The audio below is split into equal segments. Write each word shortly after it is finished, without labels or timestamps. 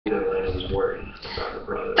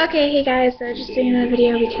Okay, hey guys, so just doing another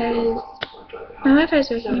video because my Wi-Fi is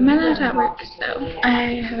working and my laptop works, so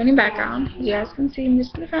I have a new background. As you guys can see, I'm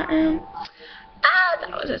just in the front room. Ah,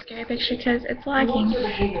 that was a scary picture because it's lagging.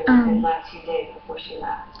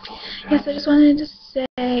 Yes, I just wanted to say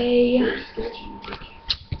I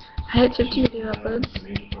hit 50 video uploads.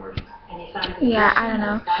 Yeah, I don't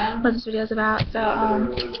know what this video is about. So,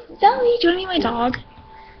 Zoe, do you want to meet my dog?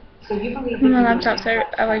 My laptop's there.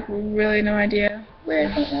 I like really no idea where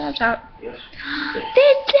I put my laptop. There's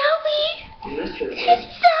Zoe! There's Zoe!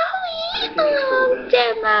 Oh,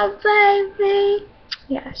 there's my baby.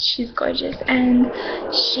 Yeah, she's gorgeous and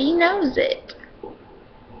she knows it.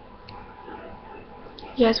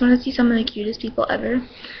 You guys want to see some of the cutest people ever?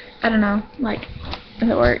 I don't know, like, if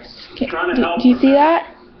it works. Do you see that?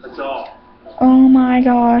 That's all. Oh my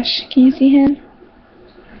gosh. Can you see him?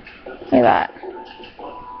 Look at that.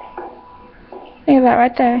 Look at that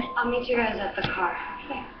right there. I'll meet you guys at the car.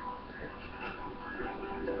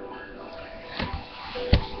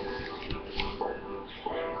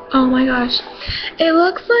 Oh my gosh. It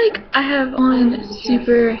looks like I have on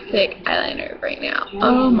super thick eyeliner right now.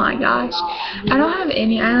 Oh my gosh. I don't have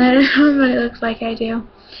any eyeliner on, but it looks like I do.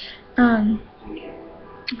 I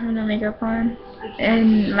have no makeup on.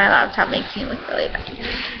 And my laptop makes me look really bad.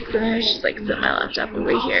 So I'm gonna just like set my laptop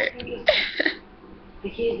over here.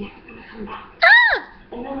 Ah!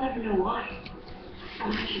 And they'll never know why.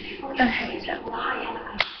 Okay,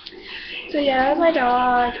 so yeah, that's my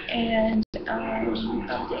dog, and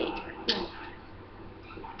update.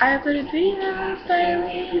 I uploaded videos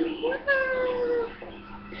finally. Wow.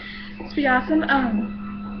 It's pretty awesome.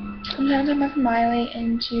 Sometimes I'm with Miley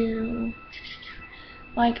into,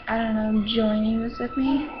 like, I don't know, joining this with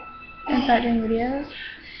me and start doing videos.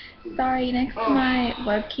 Sorry, next to my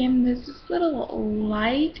webcam there's this little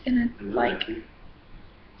light and it's like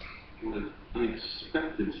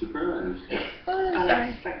Unexpected surprise. oh, sorry.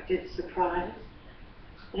 Unexpected surprise.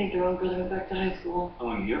 I think their own brother went back to high school.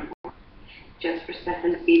 Oh, you're Just for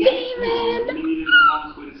Stephen's beating. Damon! You didn't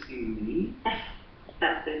come to see me?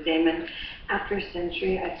 That's it, Damon. After a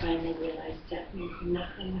century, I finally realized death means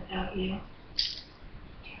nothing without you.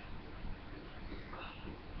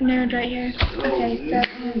 Nerd right here. Okay, so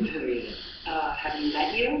Have you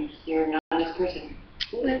met you? You're not a nice person.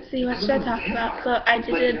 let's see, what should I talk about? So I But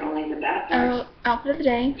did you're only the bad an part. outfit of the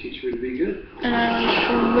day, Teach me to be good. and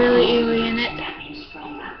I was really early in it. That means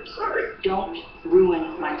from that. Don't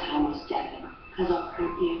ruin my time with Stephen, because I'll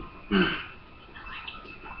hurt you.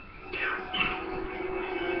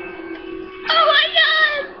 Oh my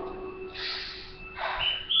god!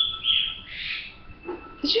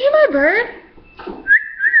 Did you hear my bird?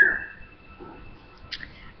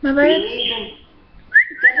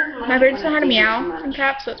 My bird's know how to meow and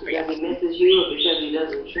crap, so it's pretty Because he awesome. misses you or because he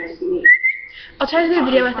doesn't trust me. I'll try to do a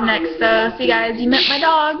video with him next, so see you guys, you met my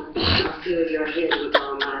dog. I'll fill your head with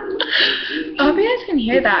all my I hope you guys can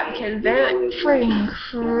hear that because they're like freaking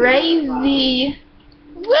crazy.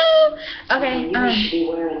 Woo! Okay, be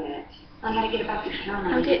wearing it. I gotta get about the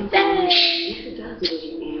camera. okay, thanks. It does it was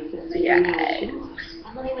your ancestor. Yeah.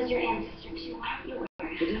 Emily was your ancestor too. Why don't you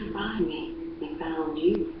wear it? They didn't find me. They found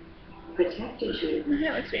you. Protected you.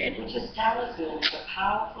 That looks weird. Which is talisman. It's a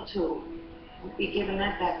powerful tool. Won't be giving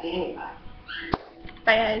that back to anybody.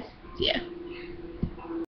 Bye guys. See ya.